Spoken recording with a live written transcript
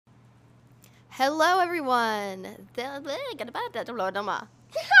Hello, everyone.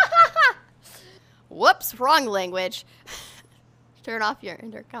 Whoops, wrong language. Turn off your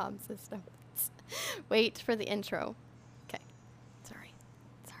intercom system. Wait for the intro. Okay. Sorry.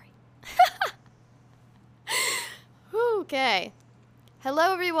 Okay.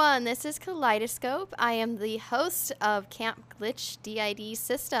 Hello, everyone. This is Kaleidoscope. I am the host of Camp Glitch DID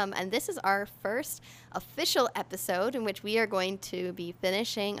System, and this is our first official episode in which we are going to be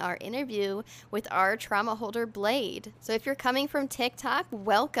finishing our interview with our trauma holder, Blade. So if you're coming from TikTok,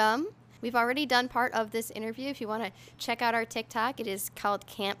 welcome. We've already done part of this interview. If you want to check out our TikTok, it is called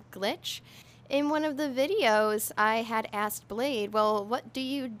Camp Glitch. In one of the videos, I had asked Blade, well, what do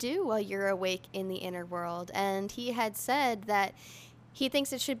you do while you're awake in the inner world? And he had said that he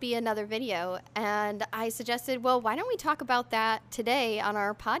thinks it should be another video, and I suggested, well, why don't we talk about that today on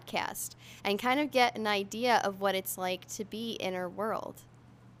our podcast and kind of get an idea of what it's like to be inner world.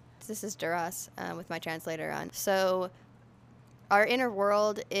 This is Duras with my translator on. So our inner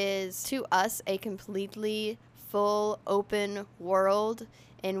world is, to us, a completely full, open world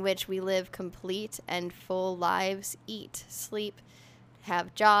in which we live complete and full lives, eat, sleep,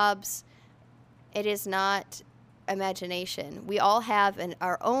 have jobs. It is not imagination. We all have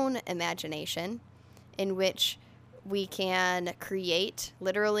our own imagination in which we can create,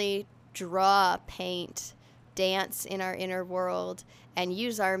 literally draw, paint, dance in our inner world, and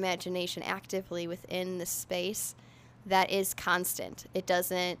use our imagination actively within the space that is constant. It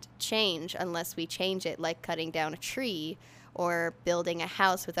doesn't change unless we change it, like cutting down a tree or building a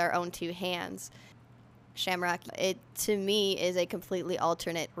house with our own two hands. Shamrock, it to me is a completely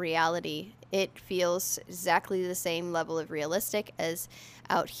alternate reality. It feels exactly the same level of realistic as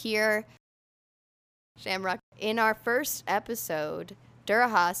out here. Shamrock, in our first episode,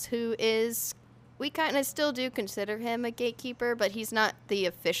 Durahas, who is, we kind of still do consider him a gatekeeper, but he's not the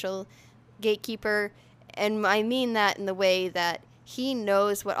official gatekeeper. And I mean that in the way that he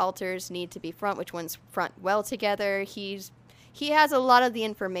knows what altars need to be front, which ones front well together. He has a lot of the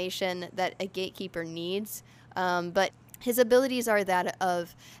information that a gatekeeper needs, but his abilities are that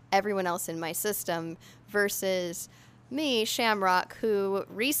of everyone else in my system versus me, Shamrock, who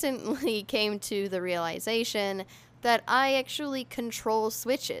recently came to the realization that I actually control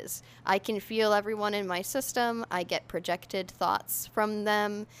switches. I can feel everyone in my system. I get projected thoughts from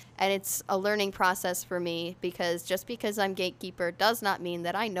them, and it's a learning process for me because just because I'm gatekeeper does not mean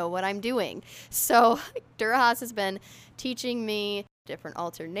that I know what I'm doing. So Durahas has been teaching me different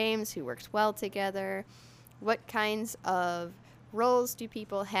altar names, who works well together, what kinds of roles do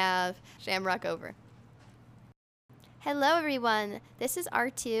people have. Shamrock over. Hello, everyone. This is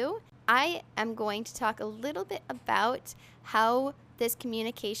R2. I am going to talk a little bit about how this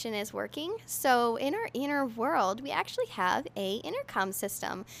communication is working. So in our inner world, we actually have a intercom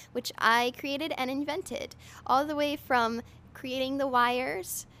system, which I created and invented, all the way from creating the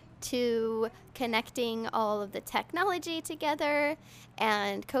wires to connecting all of the technology together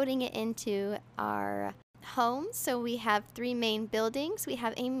and coding it into our home. So we have 3 main buildings. We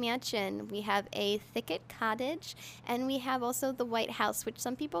have a mansion, we have a thicket cottage, and we have also the White House, which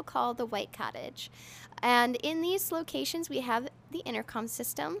some people call the White Cottage. And in these locations, we have the intercom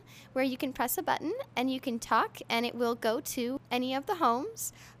system where you can press a button and you can talk and it will go to any of the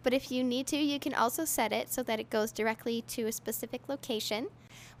homes. But if you need to, you can also set it so that it goes directly to a specific location.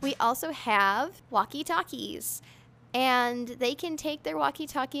 We also have walkie-talkies. And they can take their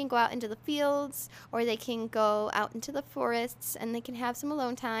walkie-talkie and go out into the fields, or they can go out into the forests and they can have some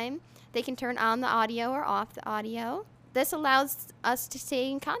alone time. They can turn on the audio or off the audio. This allows us to stay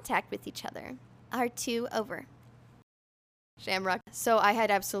in contact with each other. R2 over. Shamrock. So I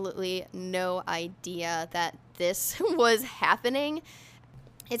had absolutely no idea that this was happening.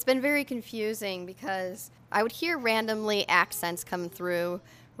 It's been very confusing because I would hear randomly accents come through,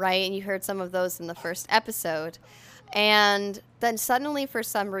 right? And you heard some of those in the first episode. And then suddenly, for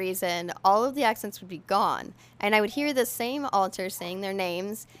some reason, all of the accents would be gone. And I would hear the same altar saying their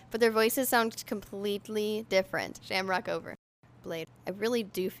names, but their voices sound completely different. Shamrock over. Blade. I really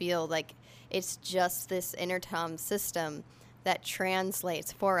do feel like it's just this intercom system that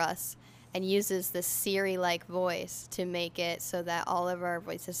translates for us and uses this Siri-like voice to make it so that all of our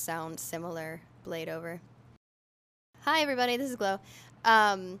voices sound similar. Blade over. Hi, everybody. This is Glow.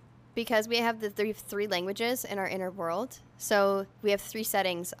 Because we have the three languages in our inner world. So we have 3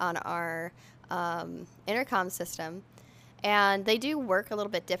 settings on our intercom system. And they do work a little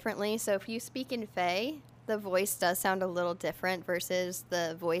bit differently. So if you speak in Fae, the voice does sound a little different versus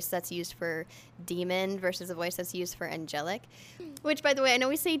the voice that's used for demon versus the voice that's used for angelic. Which, by the way, I know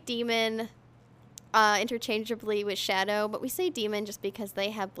we say demon interchangeably with shadow, but we say demon just because they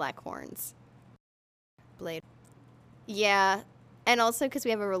have black horns. Blade. Yeah, and also because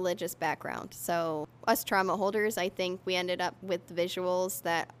we have a religious background. So us trauma holders, I think we ended up with visuals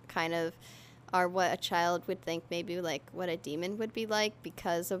that kind of are what a child would think maybe like what a demon would be like.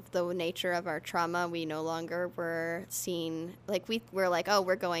 Because of the nature of our trauma, we no longer were seen, like we're like, oh,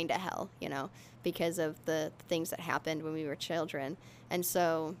 we're going to hell, you know, because of the things that happened when we were children. And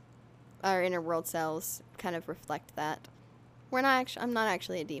so our inner world selves kind of reflect that. I'm not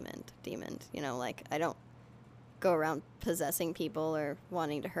actually a demon, you know, like I don't go around possessing people or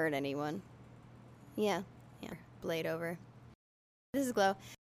wanting to hurt anyone. Yeah. Blade over. This is Glow.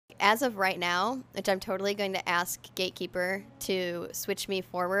 As of right now, which I'm totally going to ask Gatekeeper to switch me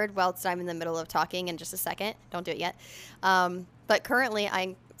forward whilst I'm in the middle of talking in just a second. Don't do it yet. But currently,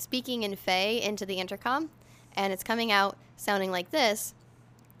 I'm speaking in Fae into the intercom, and it's coming out sounding like this.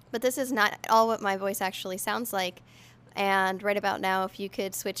 But this is not all what my voice actually sounds like. And right about now, if you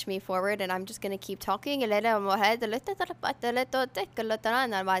could switch me forward, and I'm just going to keep talking.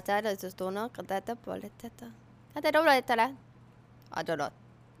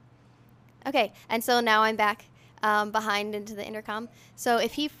 Okay, and so now I'm back behind into the intercom. So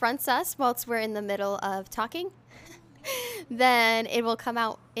if he fronts us whilst we're in the middle of talking, then it will come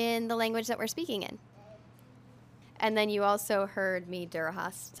out in the language that we're speaking in. And then you also heard me,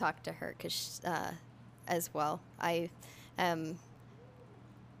 Durahas, talk to her as well. I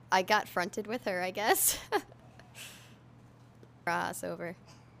got fronted with her, I guess. Durahas over.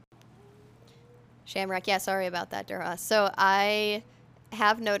 Shamrock, yeah, sorry about that, Durahas. So I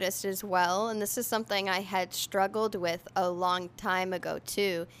have noticed as well, and this is something I had struggled with a long time ago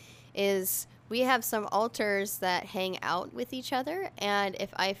too, is we have some altars that hang out with each other, and if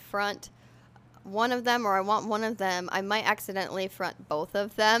I front one of them or I want one of them, I might accidentally front both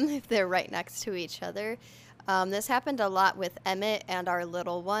of them if they're right next to each other. This happened a lot with Emmett and our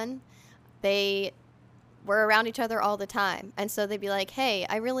little one. They were around each other all the time, and so they'd be like, hey,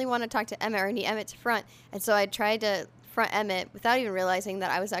 I really want to talk to Emmett, or I need Emmett to front. And so I tried to front Emmett without even realizing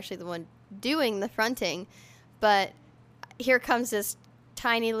that I was actually the one doing the fronting. But here comes this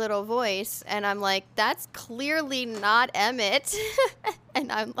tiny little voice, and I'm like, that's clearly not Emmett.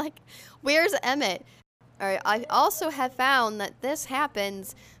 And I'm like, where's Emmett? All right, I also have found that this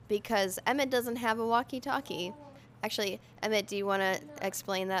happens because Emmett doesn't have a walkie-talkie. Actually, Emmett, do you want to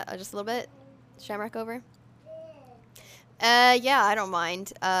explain that just a little bit? Shamrock over? Yeah, I don't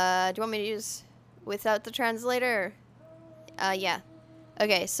mind. Do you want me to use without the translator? Yeah.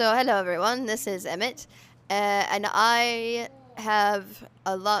 Okay, so hello everyone, this is Emmett, and I have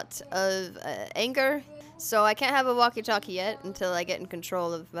a lot of anger, so I can't have a walkie-talkie yet until I get in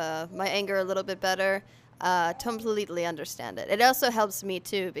control of my anger a little bit better. Completely understand it. It also helps me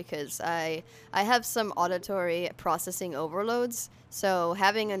too because I have some auditory processing overloads, so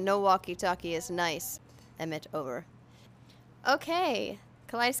having a no walkie-talkie is nice. Emmett over. Okay.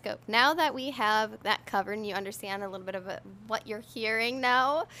 Kaleidoscope. Now that we have that covered and you understand a little bit of what you're hearing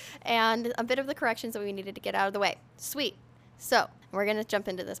now and a bit of the corrections that we needed to get out of the way. Sweet. So we're going to jump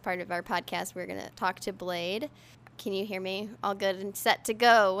into this part of our podcast. We're going to talk to Blade. Can you hear me? All good and set to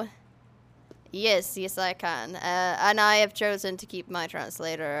go? Yes, I can. And I have chosen to keep my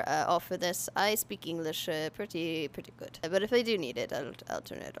translator off for this. I speak English pretty good. But if I do need it, I'll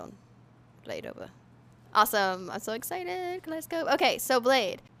turn it on. Blade over. Awesome. I'm so excited. Let's go. Okay, so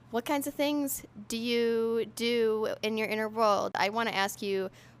Blade, what kinds of things do you do in your inner world? I want to ask you,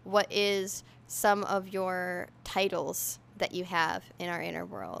 what is some of your titles that you have in our inner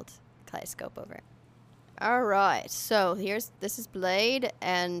world? Kaleidoscope over. All right, so this is Blade,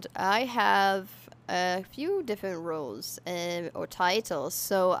 and I have a few different roles or titles.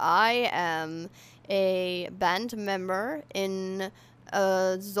 So I am a band member in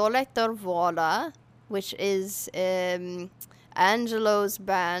Zoletter Vola, which is Angelo's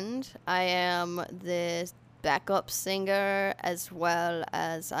band. I am the backup singer as well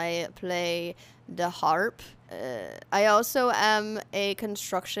as I play the harp. I also am a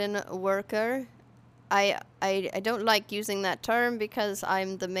construction worker. I don't like using that term because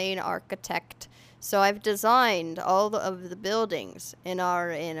I'm the main architect. So I've designed all of the buildings in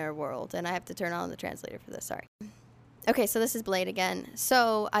our inner world, and I have to turn on the translator for this, sorry. Okay, so this is Blade again.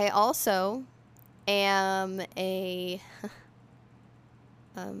 So I also am a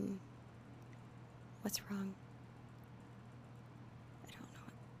what's wrong?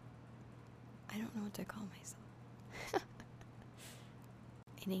 I don't know what to call myself.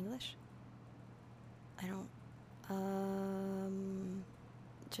 In English? I don't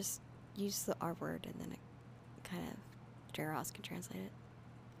just use the R word and then it kind of Jaros can translate it.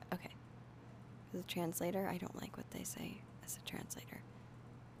 Okay. As a translator, I don't like what they say as a translator.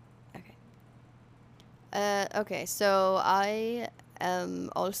 Okay. Okay, so I am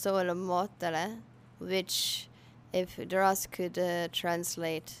also a motere, which, if Duras could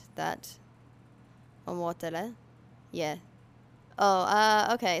translate that, a motere, yeah.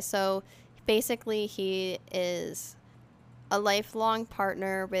 Oh, okay, so basically he is a lifelong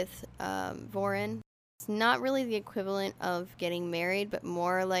partner with Vorin. It's not really the equivalent of getting married, but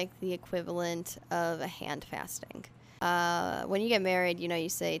more like the equivalent of a hand fasting. When you get married, you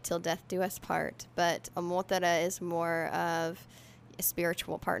say till death do us part, but a motara is more of a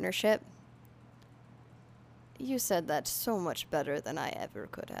spiritual partnership. You said that so much better than I ever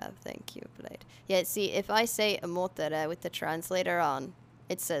could have. Thank you, Blade. Yeah, see, if I say a motara with the translator on,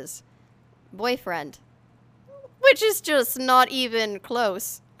 it says boyfriend, which is just not even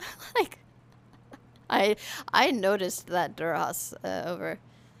close. Like, I noticed that Duras over.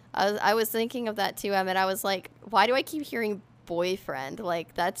 I was thinking of that too, and I was like, why do I keep hearing boyfriend?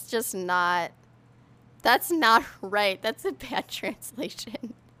 Like, that's not right. That's a bad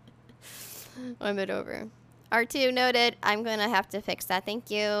translation. I'm it over. R2 noted. I'm gonna have to fix that.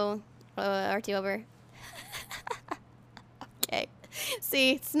 Thank you. R2 over. Okay.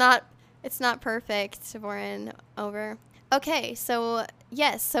 See, it's not perfect. Warren over. Okay, so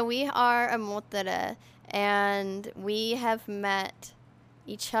yes, so we are a motere, and we have met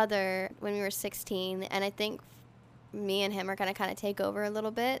each other when we were 16, and I think me and him are gonna kind of take over a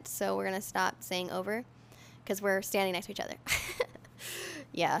little bit, so we're gonna stop saying over because we're standing next to each other.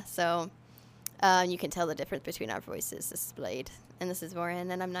 Yeah, so you can tell the difference between our voices. This is Blade, and this is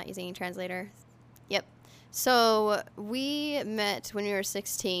Warren, and I'm not using a translator. Yep. So we met when we were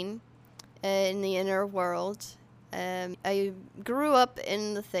 16 in the inner world. I grew up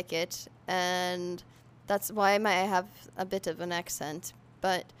in the thicket, and that's why I might have a bit of an accent.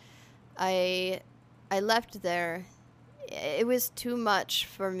 But I left there. It was too much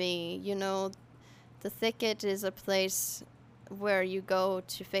for me. The thicket is a place where you go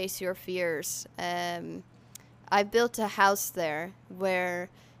to face your fears. I built a house there where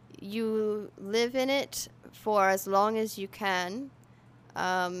you live in it for as long as you can,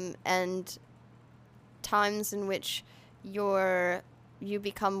 and times in which you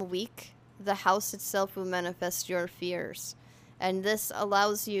become weak, the house itself will manifest your fears. And this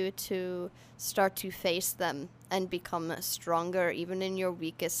allows you to start to face them and become stronger even in your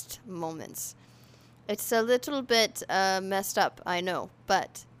weakest moments. It's a little bit messed up, I know,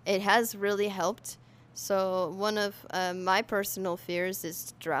 but it has really helped. So one of my personal fears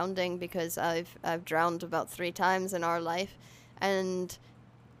is drowning, because I've drowned about 3 times in our life, and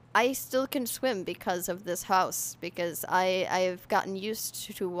I still can swim because of this house, because I've gotten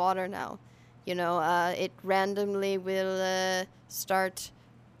used to water now. It randomly will start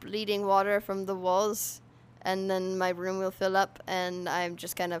bleeding water from the walls, and then my room will fill up, and I'm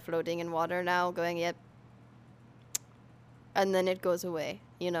just kind of floating in water now, going, yep. And then it goes away,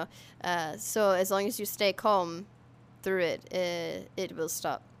 So as long as you stay calm through it, it will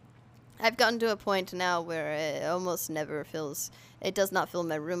stop. I've gotten to a point now where it does not fill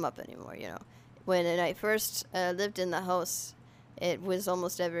my room up anymore, When I first lived in the house, it was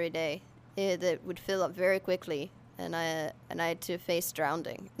almost every day. It would fill up very quickly, and I had to face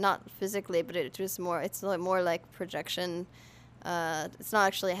drowning. Not physically, but it's more like projection. It's not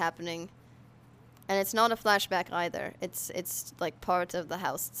actually happening. And it's not a flashback either. It's like part of the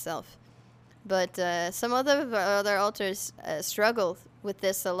house itself. But some other altars struggle with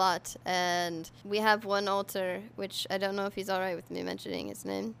this a lot, and we have one altar, which I don't know if he's alright with me mentioning his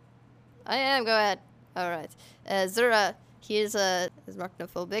name. I am, go ahead. Alright. Zura, he is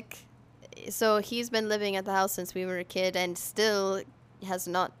arachnophobic. So he's been living at the house since we were a kid, and still has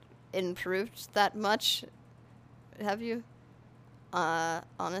not improved that much. Have you?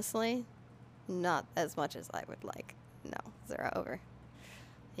 Honestly, not as much as I would like. No, Zura over.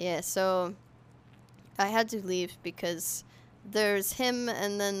 Yeah, so I had to leave because there's him,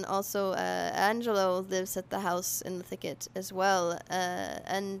 and then also Angelo lives at the house in the thicket as well.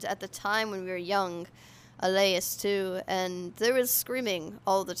 And at the time when we were young, Elias too, and there was screaming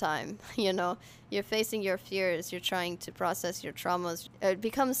all the time. You're facing your fears, you're trying to process your traumas,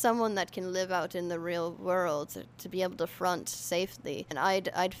 become someone that can live out in the real world, to be able to front safely. And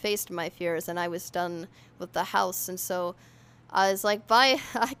I'd faced my fears, and I was done with the house, and so I was like, bye,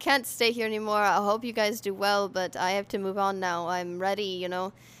 I can't stay here anymore. I hope you guys do well, but I have to move on now. I'm ready,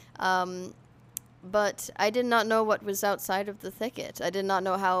 But I did not know what was outside of the thicket. I did not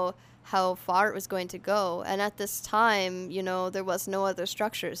know how far it was going to go. And at this time, there was no other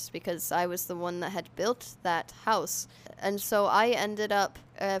structures, because I was the one that had built that house. And so I ended up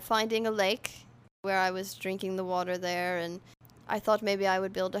finding a lake where I was drinking the water there, and I thought maybe I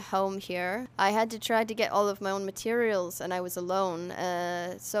would build a home here. I had to try to get all of my own materials, and I was alone.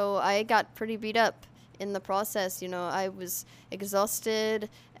 So I got pretty beat up in the process. You know, I was exhausted,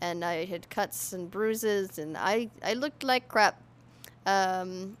 and I had cuts and bruises, and I looked like crap.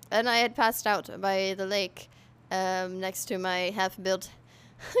 And I had passed out by the lake next to my half-built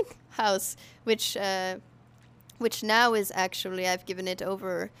house, which now is actually, I've given it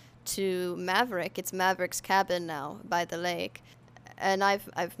over to Maverick. It's Maverick's cabin now by the lake. And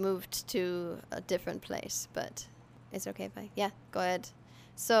I've moved to a different place, but it's okay if yeah, go ahead.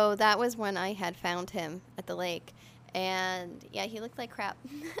 So that was when I had found him at the lake. And yeah, he looked like crap.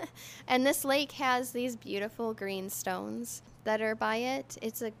 And this lake has these beautiful green stones that are by it.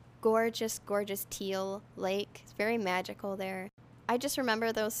 It's a gorgeous, gorgeous teal lake. It's very magical there. I just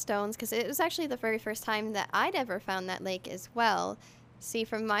remember those stones because it was actually the very first time that I'd ever found that lake as well. See,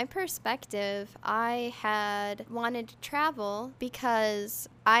 from my perspective, I had wanted to travel because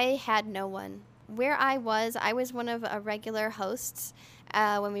I had no one. Where I was one of a regular hosts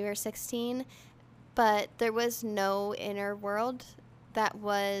when we were 16, but there was no inner world that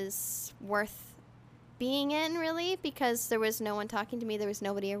was worth being in, really, because there was no one talking to me. There was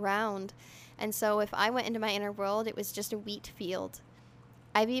nobody around. And so if I went into my inner world, it was just a wheat field.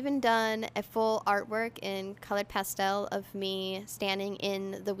 I've even done a full artwork in colored pastel of me standing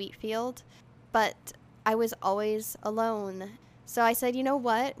in the wheat field, but I was always alone. So I said, you know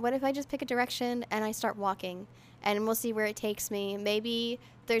what? What if I just pick a direction and I start walking, and we'll see where it takes me. Maybe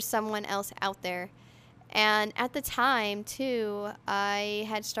there's someone else out there. And at the time, too, I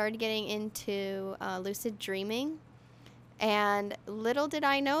had started getting into lucid dreaming. And little did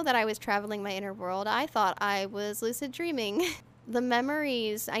I know that I was traveling my inner world. I thought I was lucid dreaming. The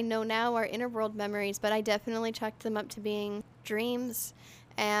memories I know now are inner world memories, but I definitely chalked them up to being dreams.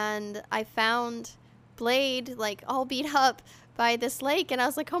 And I found Blade, like, all beat up by this lake, and I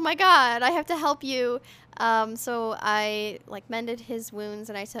was like, oh my god, I have to help you. So I, like, mended his wounds,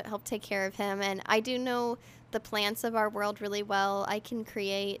 and I helped take care of him. And I do know the plants of our world really well. I can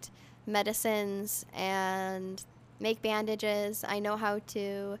create medicines and make bandages. I know how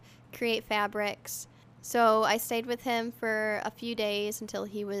to create fabrics. So I stayed with him for a few days until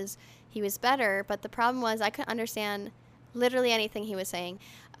he was better. But the problem was I couldn't understand literally anything he was saying.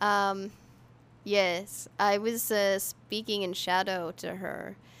 Yes, I was speaking in shadow to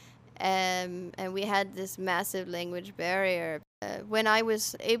her, and we had this massive language barrier. When I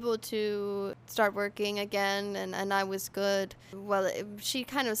was able to start working again and I was good, well, she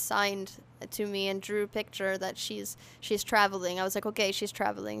kind of signed to me and drew a picture that she's traveling. I was like, okay, she's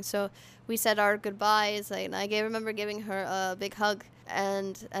traveling. So we said our goodbyes, and I remember giving her a big hug,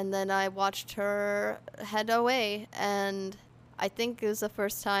 and then I watched her head away, and I think it was the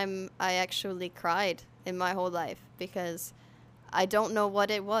first time I actually cried in my whole life, because I don't know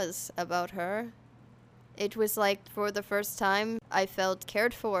what it was about her. It was like, for the first time, I felt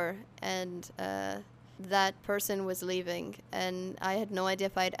cared for, and that person was leaving, and I had no idea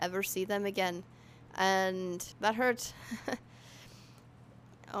if I'd ever see them again, and that hurt.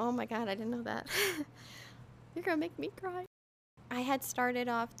 Oh my god, I didn't know that. You're gonna make me cry. I had started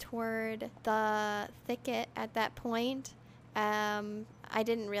off toward the thicket at that point. I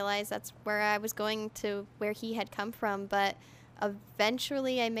didn't realize that's where I was going, to where he had come from, but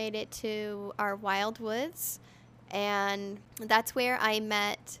eventually I made it to our wild woods, and that's where I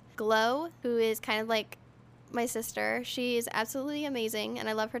met Glow, who is kind of like my sister. She is absolutely amazing, and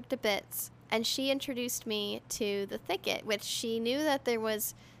I love her to bits. And she introduced me to the thicket, which she knew that there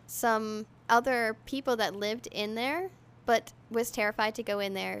was some other people that lived in there, but was terrified to go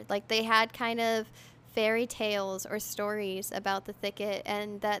in there. Like, they had kind of fairy tales or stories about the thicket,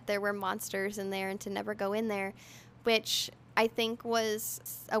 and that there were monsters in there and to never go in there, which I think was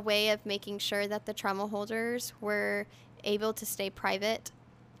a way of making sure that the trauma holders were able to stay private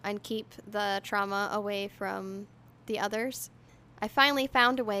and keep the trauma away from the others. I finally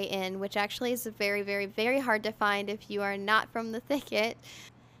found a way in, which actually is very, very, very hard to find if you are not from the thicket.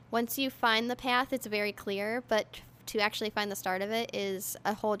 Once you find the path, it's very clear, but to actually find the start of it is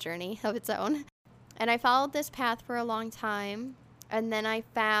a whole journey of its own. And I followed this path for a long time, and then I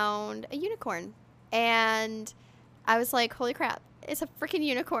found a unicorn. And I was like, holy crap, it's a freaking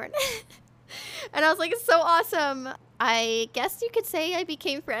unicorn. And I was like, it's so awesome. I guess you could say I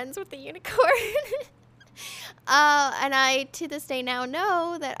became friends with the unicorn. And I, to this day, now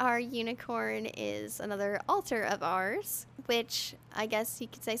know that our unicorn is another altar of ours, which I guess he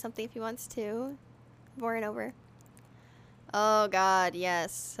could say something if he wants to. Over and over. Oh god,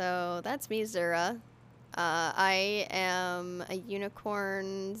 yes. So that's me, Zura. I am a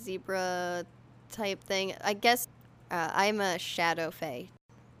unicorn, zebra type thing. I guess I'm a shadow fae,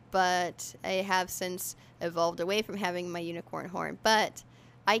 but I have since evolved away from having my unicorn horn. But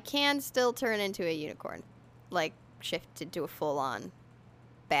I can still turn into a unicorn, like shift into a full-on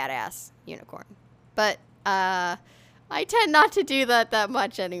badass unicorn. But I tend not to do that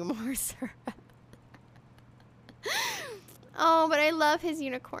much anymore, sir. Oh, but I love his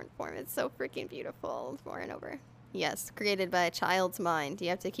unicorn form. It's so freaking beautiful over and over. Yes, created by a child's mind. You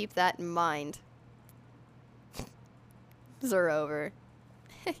have to keep that in mind. Zorover.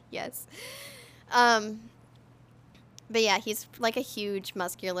 Yes. But yeah, he's like a huge,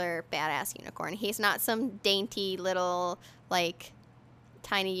 muscular, badass unicorn. He's not some dainty little, like,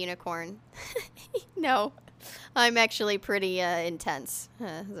 tiny unicorn. No. I'm actually pretty intense.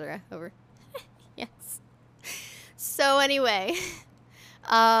 Zorover. Yes. So anyway,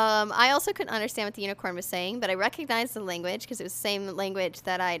 I also couldn't understand what the unicorn was saying, but I recognized the language because it was the same language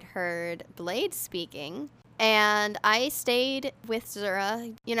that I'd heard Blade speaking. And I stayed with Zura.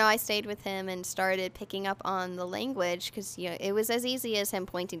 You know, I stayed with him and started picking up on the language because, you know, it was as easy as him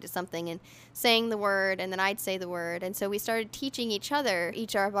pointing to something and saying the word, and then I'd say the word. And so we started teaching each other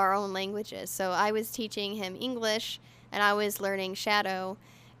each of our own languages. So I was teaching him English, and I was learning Shadow.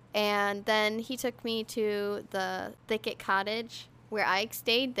 And then he took me to the Thicket Cottage, where I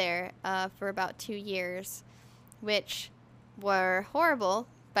stayed there for about 2 years, which were horrible,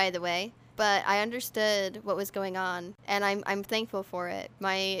 by the way. But I understood what was going on, and I'm thankful for it.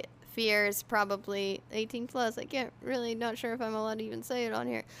 My fear is probably 18 plus. I can't really, not sure if I'm allowed to even say it on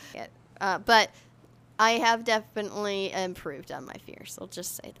here. But I have definitely improved on my fears. I'll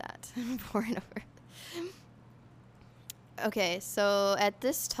just say that over and over. Okay, so at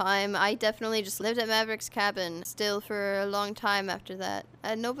this time, I definitely just lived at Maverick's cabin still for a long time after that.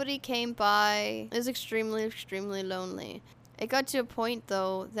 And nobody came by. It was extremely, extremely lonely. It got to a point,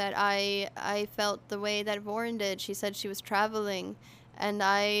 though, that I felt the way that Voren did. She said she was traveling. And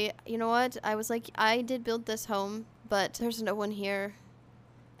you know what? I was like, I did build this home, but there's no one here.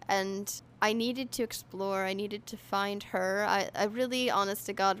 And I needed to explore. I needed to find her. I really, honest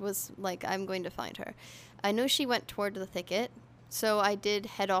to God, was like, I'm going to find her. I knew she went toward the thicket, so I did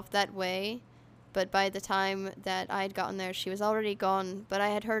head off that way. But by the time that I had gotten there, she was already gone. But I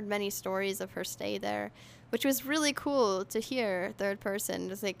had heard many stories of her stay there, which was really cool to hear third person.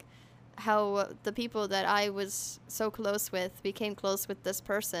 Just like how the people that I was so close with became close with this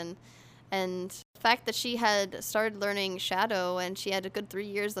person. And the fact that she had started learning Shadow and she had a good 3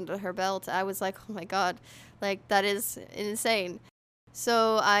 years under her belt, I was like, oh my God, like that is insane.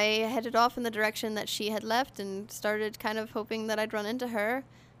 So I headed off in the direction that she had left and started kind of hoping that I'd run into her.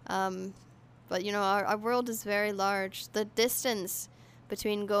 But, you know, our world is very large. The distance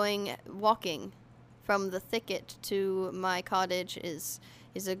between walking from the thicket to my cottage is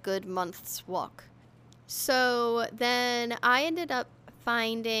a good month's walk. So then I ended up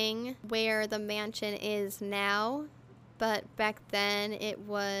finding where the mansion is now. But back then it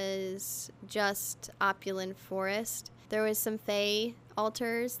was just opulent forest. There was some fae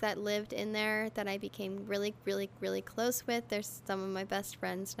altars that lived in there that I became really, really, really close with. There's some of my best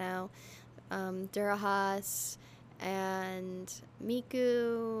friends now. Durahas and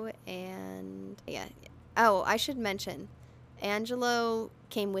Miku and yeah. Oh, I should mention, Angelo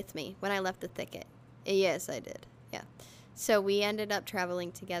came with me when I left the thicket. Yes, I did. Yeah. So we ended up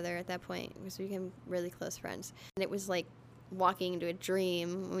traveling together at that point because we became really close friends. And it was like walking into a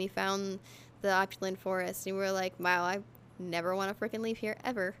dream when we found the opulent forest, and we were like, wow, I never want to freaking leave here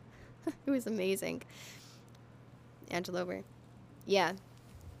ever. It was amazing. Angelo, yeah.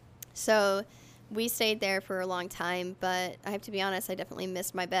 So we stayed there for a long time, but I have to be honest, I definitely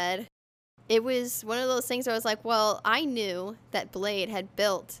missed my bed. It was one of those things where I was like, well, I knew that Blade had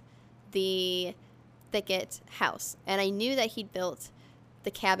built the thicket house, and I knew that he'd built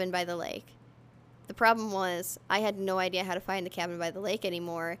the cabin by the lake. The problem was I had no idea how to find the cabin by the lake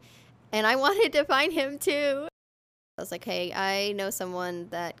anymore, and I wanted to find him too. I was like, hey, I know someone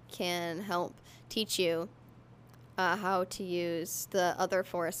that can help teach you how to use the other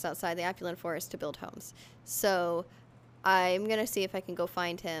forests outside the opulent forest to build homes. So I'm going to see if I can go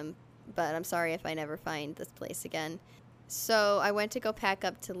find him, but I'm sorry if I never find this place again. So I went to go pack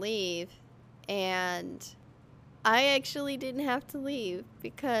up to leave, and I actually didn't have to leave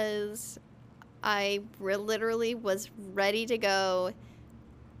because I literally was ready to go,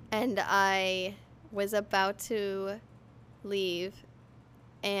 and I was about to leave,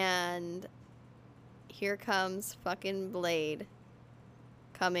 and here comes fucking Blade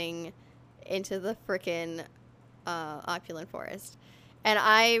coming into the frickin' opulent forest. And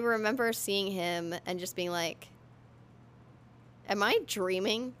I remember seeing him and just being like, am I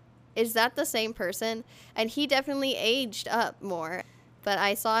dreaming? is that the same person? And he definitely aged up more. But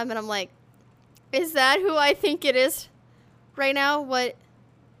I saw him and I'm like, is that who I think it is right now? What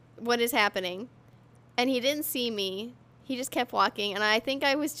is happening? And he didn't see me. He just kept walking, and I think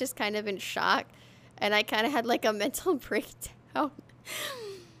I was just kind of in shock, and I kind of had like a mental breakdown.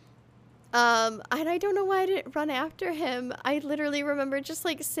 And I don't know why I didn't run after him. I literally remember just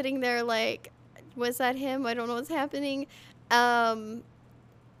like sitting there like, was that him? I don't know what's happening. And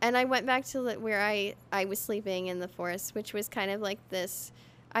I went back to where I was sleeping in the forest, which was kind of like this.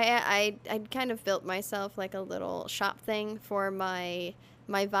 I'd kind of built myself like a little shop thing for my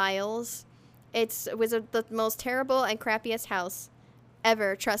vials. It was the most terrible and crappiest house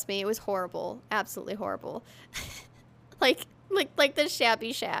ever. Trust me, it was horrible, absolutely horrible. like the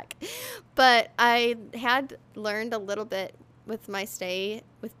shabby shack. But I had learned a little bit with my stay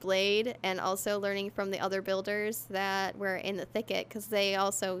with Blade, and also learning from the other builders that were in the thicket, because they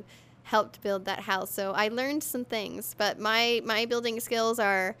also helped build that house. So I learned some things, but my building skills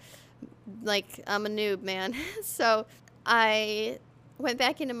are like, I'm a noob, man. So I went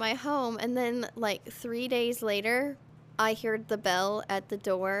back into my home, and then like 3 days later I heard the bell at the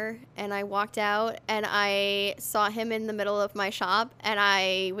door, and I walked out and I saw him in the middle of my shop, and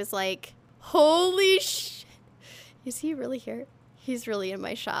I was like, holy shit, is he really here? He's really in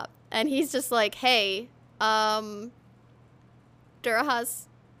my shop. And he's just like, hey, Durahas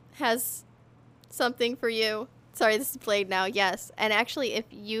has something for you. Sorry, this is Blade now. Yes. And actually, if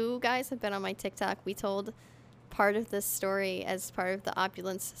you guys have been on my TikTok, we told part of this story as part of the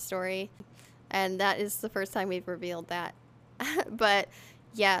opulence story, and that is the first time we've revealed that. But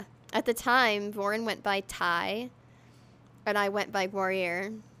yeah, at the time Vorin went by Ty and I went by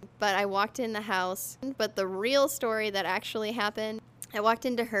Warrior. But I walked in the house, but the real story that actually happened, I walked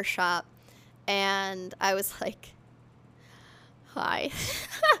into her shop and I was like, hi.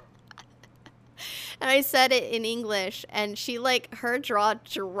 And I said it in English, and she, like, her jaw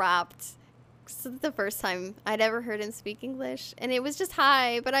dropped. This is the first time I'd ever heard him speak English, and it was just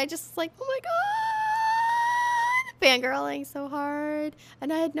hi, but I just like, oh my god, fangirling so hard,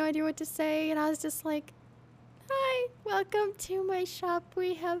 and I had no idea what to say, and I was just like, hi, welcome to my shop.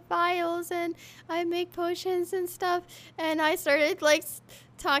 We have vials, and I make potions and stuff. And I started like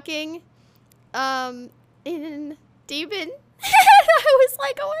talking in demon. I was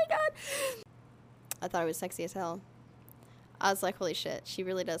like, oh my god. I thought it was sexy as hell. I was like, holy shit, she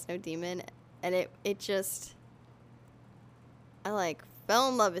really does know demon. And it just, I like fell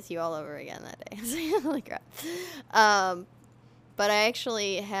in love with you all over again that day. Holy crap. But I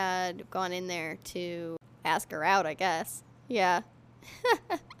actually had gone in there to ask her out, I guess. Yeah.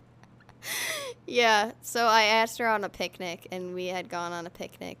 Yeah, so I asked her on a picnic, and we had gone on a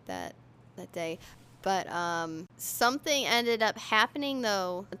picnic that day. But something ended up happening,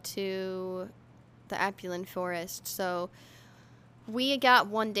 though, to the Apulin Forest. So we got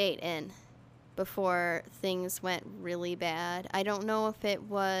one date in before things went really bad. I don't know if it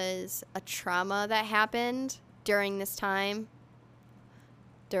was a trauma that happened during this time.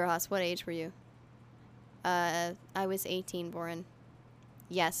 Durhas, what age were you? I was 18, Vorin.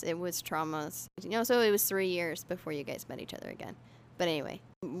 Yes, it was traumas. So it was 3 years before you guys met each other again. But anyway,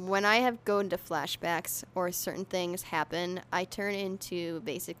 when I have go into flashbacks or certain things happen, I turn into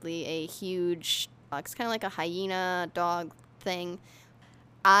basically a huge, it's kind of like a hyena dog thing.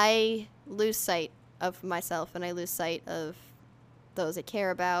 I lose sight of myself, and I lose sight of those I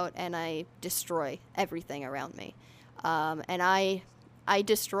care about, and I destroy everything around me. And I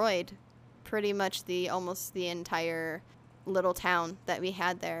destroyed pretty much almost the entire little town that we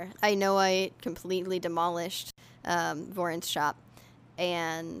had there. I know I completely demolished Vorin's shop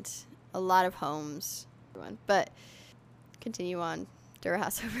and a lot of homes. But continue on,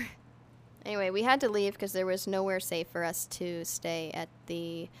 Durahas over. Anyway, we had to leave because there was nowhere safe for us to stay at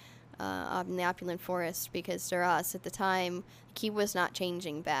in the Opulent Forest, because Durahas at the time, he was not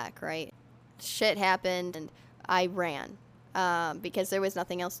changing back, right? Shit happened, and I ran because there was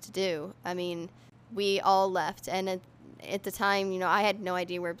nothing else to do. I mean, we all left, and at the time, I had no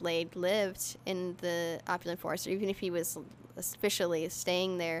idea where Blade lived in the Opulent Forest, or even if he was officially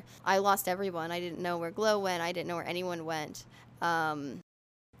staying there. I lost everyone. I didn't know where Glow went. I didn't know where anyone went.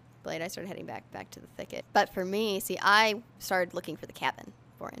 Blade, I started heading back to the thicket. But for me, see, I started looking for the cabin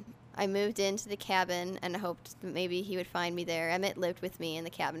for him. I moved into the cabin and hoped that maybe he would find me there. Emmett lived with me in the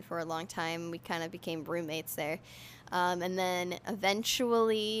cabin for a long time. We kind of became roommates there. And then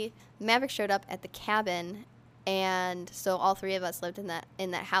eventually Maverick showed up at the cabin, and so all three of us lived in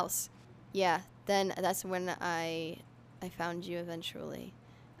that house. Yeah, then that's when I found you eventually.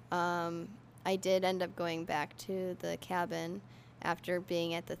 I did end up going back to the cabin, after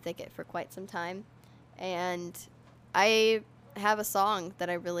being at the thicket for quite some time. And I have a song that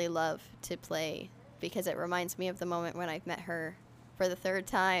I really love to play because it reminds me of the moment when I met her for the third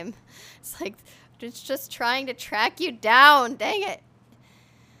time. It's like, it's just trying to track you down. Dang it.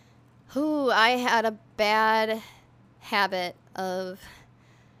 Ooh, I had a bad habit of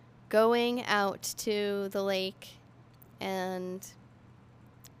going out to the lake and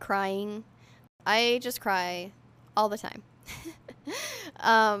crying. I just cry all the time.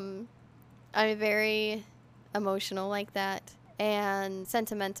 I'm very emotional like that and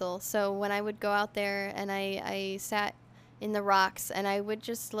sentimental. So when I would go out there and I sat in the rocks and I would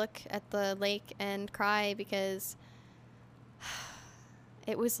just look at the lake and cry because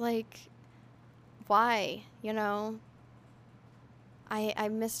it was like, why, you know? I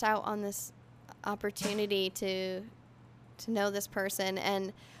missed out on this opportunity to know this person,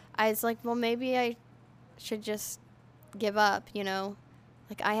 and I was like, well, maybe I should just give up, you know?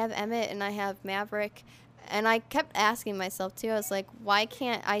 Like, I have Emmett and I have Maverick, and I kept asking myself, too, I was like, why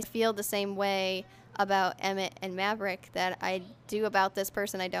can't I feel the same way about Emmett and Maverick that I do about this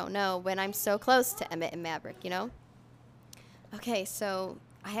person I don't know when I'm so close to Emmett and Maverick, you know? Okay, so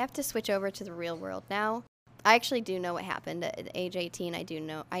I have to switch over to the real world now. I actually do know what happened at age 18.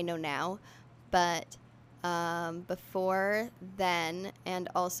 I know now, but before then and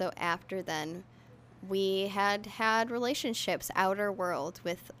also after then, we had relationships, outer world,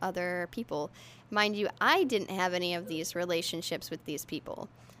 with other people. Mind you, I didn't have any of these relationships with these people.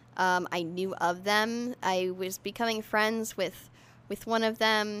 I knew of them. I was becoming friends with one of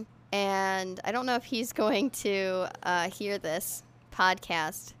them, and I don't know if he's going to hear this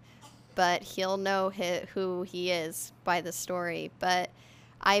podcast, but he'll know who he is by the story. But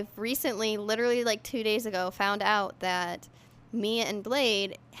I've recently, literally like 2 days ago, found out that Mia and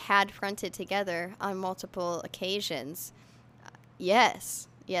Blade had fronted together on multiple occasions. Yes.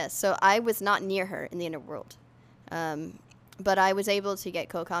 So I was not near her in the inner world. But I was able to get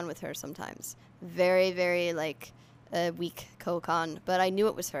Kokon with her sometimes. Very, very, like, weak Kokon. But I knew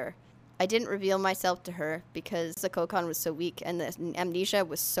it was her. I didn't reveal myself to her because the Kokon was so weak and the amnesia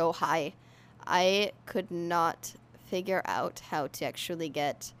was so high. I could not figure out how to actually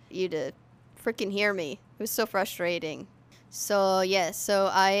get you to freaking hear me. It was so frustrating. So, yeah, so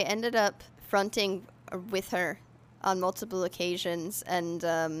I ended up fronting with her on multiple occasions, and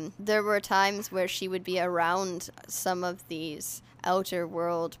there were times where she would be around some of these outer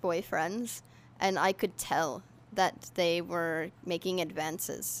world boyfriends, and I could tell that they were making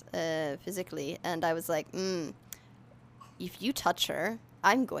advances physically, and I was like, if you touch her,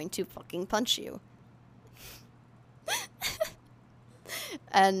 I'm going to fucking punch you.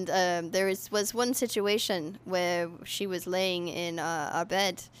 And there was one situation where she was laying in our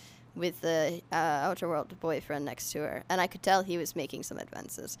bed with the outer world boyfriend next to her, and I could tell he was making some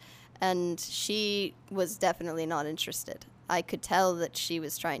advances, and she was definitely not interested. I could tell that she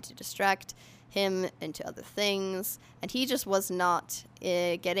was trying to distract him into other things, and he just was not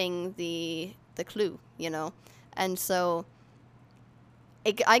getting the clue, you know. And so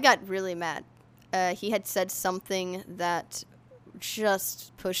I got really mad. He had said something that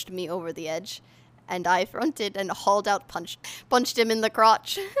just pushed me over the edge, and I fronted and hauled out, punched him in the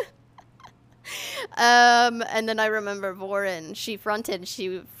crotch. And then I remember Voren, she fronted,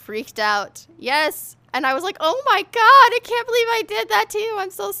 she freaked out. Yes. And I was like, oh my God, I can't believe I did that to you.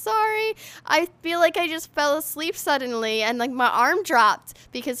 I'm so sorry. I feel like I just fell asleep suddenly and like my arm dropped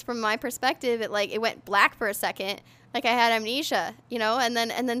because from my perspective, it went black for a second. Like I had amnesia, you know, and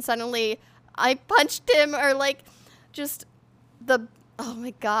then suddenly I punched him, or like just oh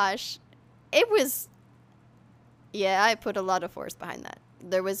my gosh. It was, yeah, I put a lot of force behind that.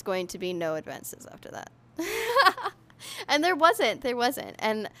 There was going to be no advances after that. And there wasn't.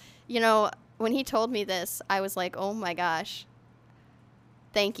 And, you know, when he told me this, I was like, oh my gosh,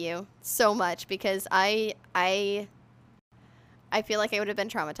 thank you so much, because I feel like I would have been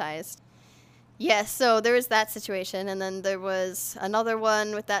traumatized. Yeah, so there was that situation, and then there was another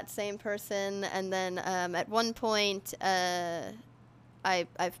one with that same person, and then at one point, I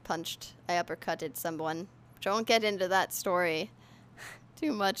uppercutted someone. Which I won't get into that story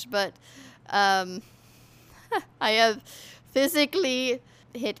too much, but I have physically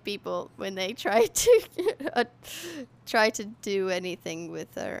hit people when they try to do anything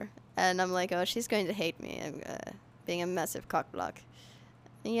with her, and I'm like, oh, she's going to hate me. I'm being a massive cockblock.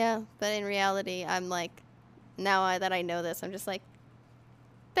 Yeah, but in reality, I'm like, now that I know this, I'm just like,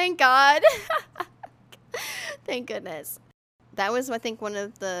 thank God. Thank goodness. That was, I think, one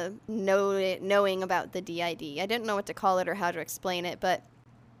of the knowing about the DID. I didn't know what to call it or how to explain it, but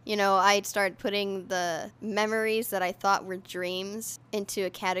You know, I'd start putting the memories that I thought were dreams into a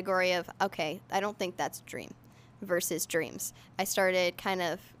category of, okay, I don't think that's a dream versus dreams. I started kind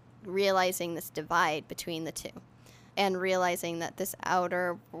of realizing this divide between the two and realizing that this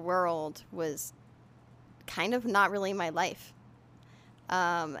outer world was kind of not really my life.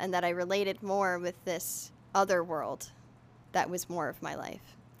 And that I related more with this other world that was more of my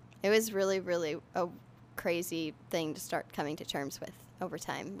life. It was really, really a crazy thing to start coming to terms with over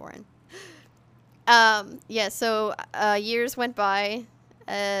time, Warren. Yeah, so years went by.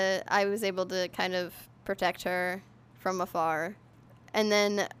 I was able to kind of protect her from afar. And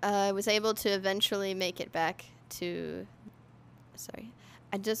then I was able to eventually make it back to. Sorry.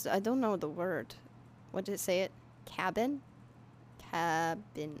 I don't know the word. What did it say it? Cabin?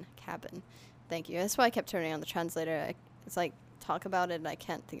 Cabin. Thank you. That's why I kept turning on the translator. It's like, talk about it, and I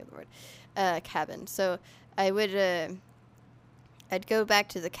can't think of the word. Cabin. So I would, I'd go back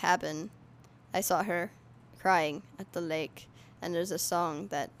to the cabin. I saw her crying at the lake, and there's a song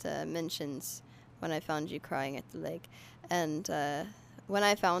that mentions when I found you crying at the lake. And when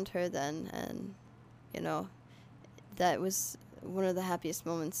I found her then, and, you know, that was one of the happiest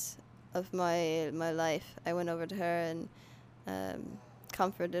moments of my life. I went over to her and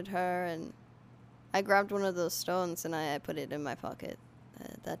comforted her, and I grabbed one of those stones and I put it in my pocket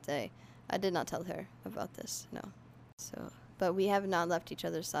that day. I did not tell her about this, no. So, but we have not left each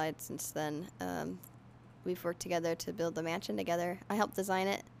other's side since then. We've worked together to build the mansion together. I helped design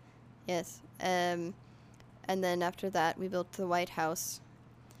it, yes. And then after that, we built the White House,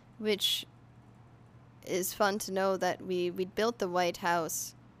 which is fun to know that we built the White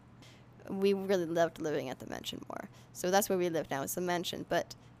House. We really loved living at the mansion more. So that's where we live now, is the mansion.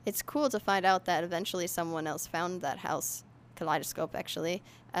 But it's cool to find out that eventually someone else found that house, Kaleidoscope actually.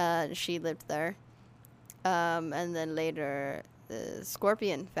 She lived there. And then later,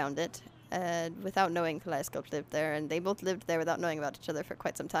 Scorpion found it without knowing Kaleidoscope lived there. And they both lived there without knowing about each other for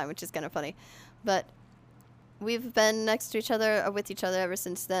quite some time, which is kind of funny. But we've been next to each other, or with each other ever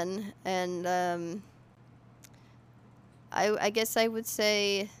since then. And I guess I would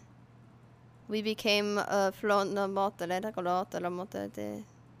say we became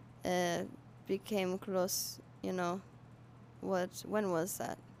became close, you know. When was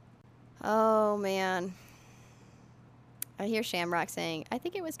that? Oh man. I hear Shamrock saying, I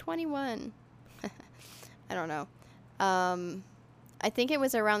think it was 21. I don't know. I think it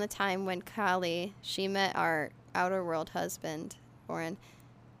was around the time when Kali, she met our outer world husband, Warren.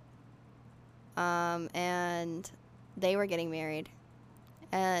 And they were getting married.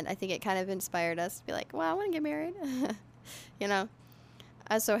 And I think it kind of inspired us to be like, wow, I want to get married. You know,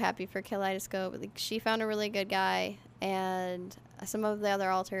 I was so happy for Kaleidoscope. Like, she found a really good guy, and some of the other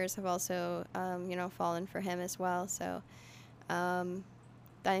alters have also, you know, fallen for him as well. So I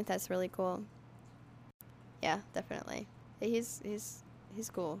think that's really cool. Yeah, definitely. He's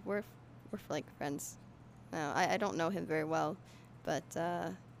cool. We're like friends. No, I don't know him very well, but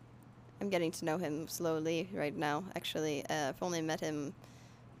I'm getting to know him slowly right now. Actually, I've only met him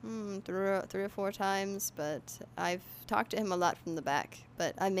three or four times, but I've talked to him a lot from the back.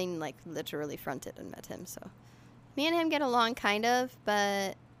 But I mean, like, literally fronted and met him. So me and him get along kind of,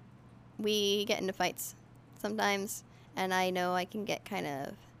 but we get into fights sometimes, and I know I can get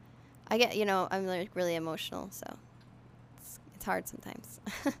you know, I'm like really emotional, so it's hard sometimes.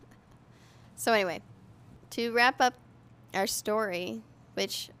 So anyway, to wrap up our story,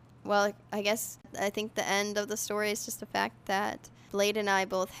 which, well, I think the end of the story is just the fact that Blade and I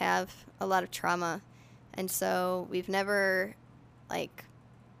both have a lot of trauma, and so we've never, like,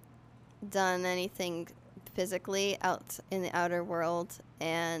 done anything physically out in the outer world,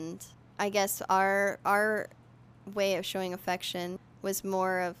 and I guess our way of showing affection was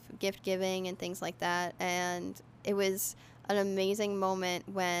more of gift giving and things like that. And it was an amazing moment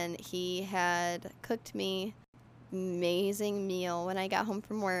when he had cooked me amazing meal when I got home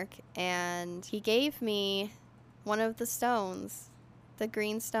from work, and he gave me one of the stones, the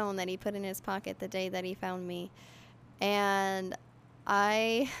green stone that he put in his pocket the day that he found me. And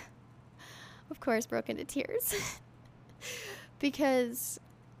I of course broke into tears because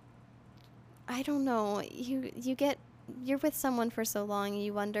I don't know, you're with someone for so long,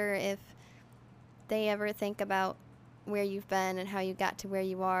 you wonder if they ever think about where you've been and how you got to where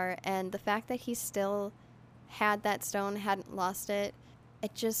you are. And the fact that he still had that stone, hadn't lost it,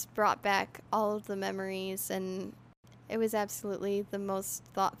 it just brought back all of the memories, and it was absolutely the most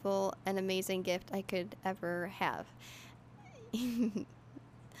thoughtful and amazing gift I could ever have.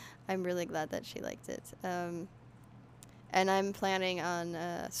 I'm really glad that she liked it. And I'm planning on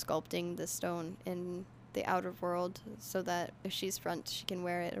sculpting the stone in the outer world so that if she's front, she can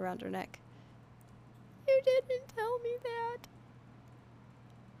wear it around her neck. You didn't tell me that.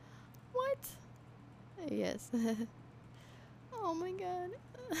 What? Yes. Oh my god.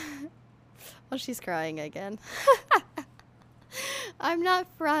 Oh, she's crying again. I'm not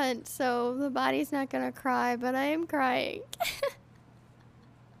front, so the body's not gonna cry, but I am crying.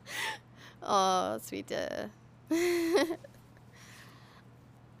 Oh, sweet.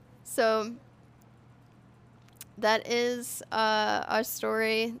 So that is our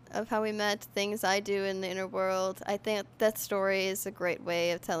story of how we met, things I do in the inner world. I think that story is a great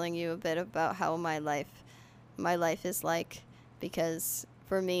way of telling you a bit about how my life is like, because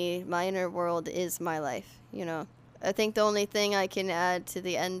for me, my inner world is my life, you know. I think the only thing I can add to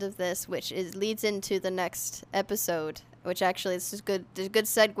the end of this, which leads into the next episode, which actually this is a good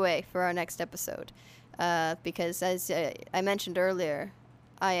segue for our next episode, because as I mentioned earlier,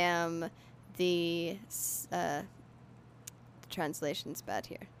 I am the translation's bad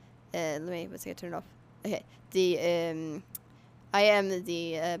here. Let's get turned off. Okay, I am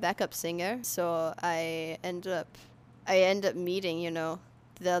the backup singer, so I end up meeting, you know,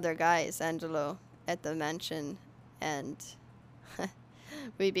 the other guys, Angelo, at the mansion, and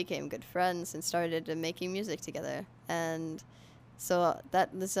we became good friends and started making music together. And so that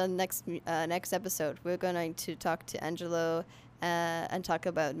is the next episode. We're going to talk to Angelo and talk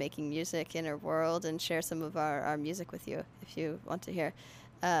about making music in our world and share some of our music with you if you want to hear.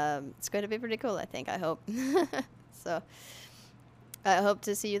 It's going to be pretty cool, I think. I hope. So I hope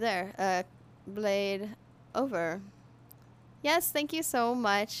to see you there. Blade over. Yes, thank you so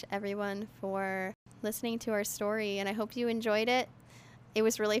much, everyone, for listening to our story, and I hope you enjoyed it. It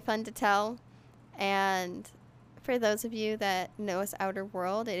was really fun to tell, and for those of you that know us outer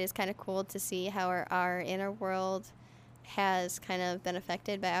world, it is kind of cool to see how our inner world has kind of been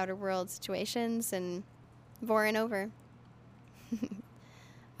affected by outer world situations and Vorin over.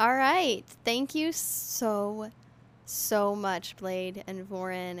 All right. Thank you so much, Blade and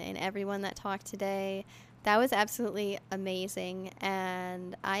Vorin and everyone that talked today. That was absolutely amazing,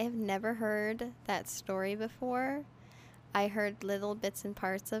 and I have never heard that story before. I heard little bits and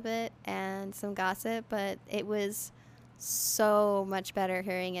parts of it and some gossip, but it was so much better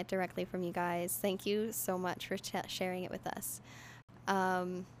hearing it directly from you guys. Thank you so much for sharing it with us.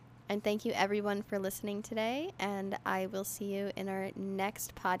 And thank you everyone for listening today, and I will see you in our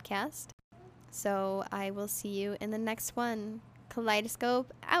next podcast. So I will see you in the next one.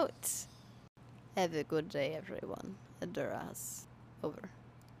 Kaleidoscope out. Have a good day, everyone. Adoras. Over.